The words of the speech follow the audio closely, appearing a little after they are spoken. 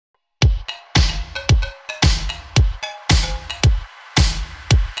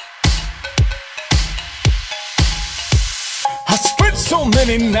So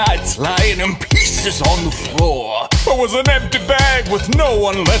many nights lying in pieces on the floor. I was an empty bag with no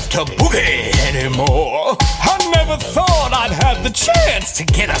one left to boogie anymore. I never thought I'd have the chance to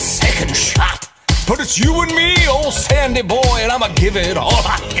get a second shot. But it's you and me, old Sandy boy, and I'ma give it all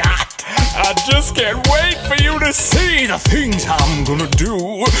I got. I just can't wait for you to see the things I'm gonna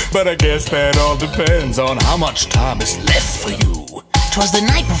do. But I guess that all depends on how much time is left for you. 'Twas the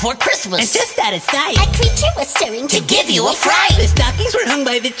night before Christmas, and just out of sight, a creature was stirring to give you a fright. The stockings were hung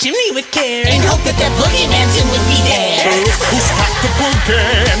by the chimney with care, in hope that the boogeyman soon would be there. Who's got the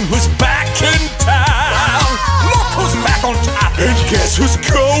boogie and who's back in town? Look who's back on top, and guess who's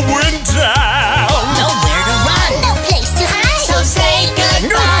going down? Nowhere to run, no place to hide, so say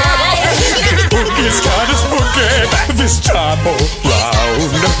goodbye. Boogie's got his boogie back this time around.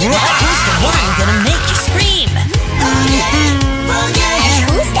 Who's the one gonna make you scream? Boogie, boogie. And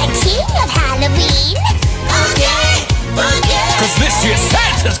who's the king of Halloween? Boogie, boogie. 'Cause this year's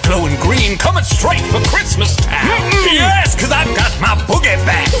Santa's glowing green, coming straight for Christmas town. Yes, 'cause I've got my boogie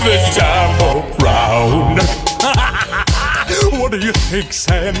back this time around. What do you think,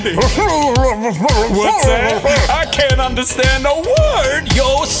 Sandy? What's that? I can't understand a word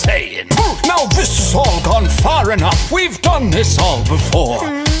you're saying. Now this has all gone far enough. We've done this all before.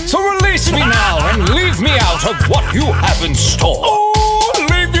 So release me now and leave me out of what you have in store. Oh,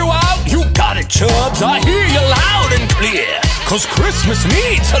 leave you out? You got it, Chubbs. I hear you loud and clear. 'Cause Christmas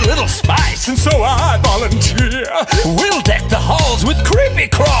needs a little spice, and so I volunteer. We'll deck the halls with creepy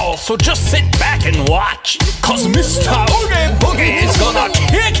crawls, so just sit back and watch. 'Cause Mr. Oogie Boogie is gonna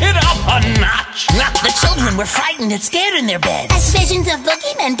kick it up a notch. The children were frightened and scared in their beds, as visions of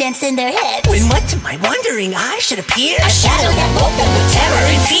boogeymen danced in their heads. when what to my wondering eye should appear, a shadow that woke them with terror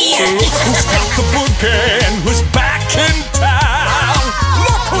and fear. Who's got the boogie and who's back in town?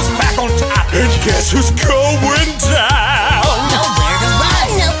 Look who's back on top, and guess who's going down? Nowhere to run,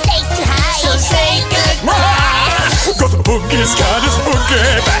 no place to hide, so say goodbye. 'Cause the boogie's got his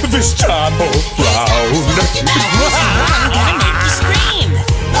boogie back this time around. Now who's the one gonna make you scream?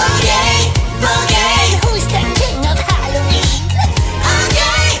 Boogie, boogie. Who's the king of Halloween?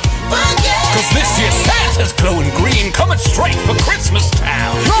 Boogie, boogie. 'Cause this year's Santa's glowing green, coming straight for Christmas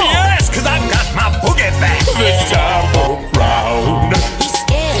town. Yes, 'cause I've got my boogie back this time around. He's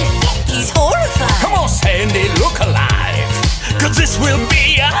scared, he's horrified. Come on, Sandy, look alive. 'Cause this will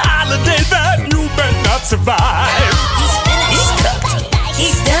be a holiday that you bet not survive. He's finished, he's cooked,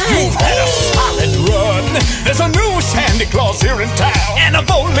 he's done. You've had a solid run. There's a new Santa Claus here in town, and I've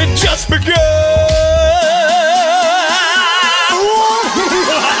only just begun.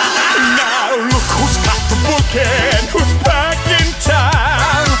 Now look who's got the boogie and who's back in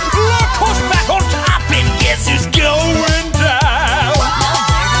town. Look who's back on top, and guess who's going down?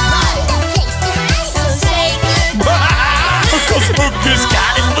 Cause Boogie's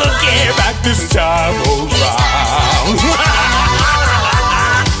got his boogie back this time around.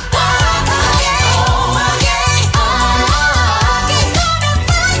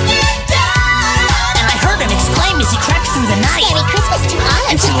 And I heard him exclaim as he crept through the night, Merry Christmas to all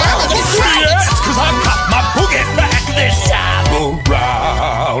and to all of his friends. Yes, 'cause I've got my boogie back this time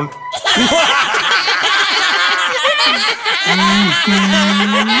around.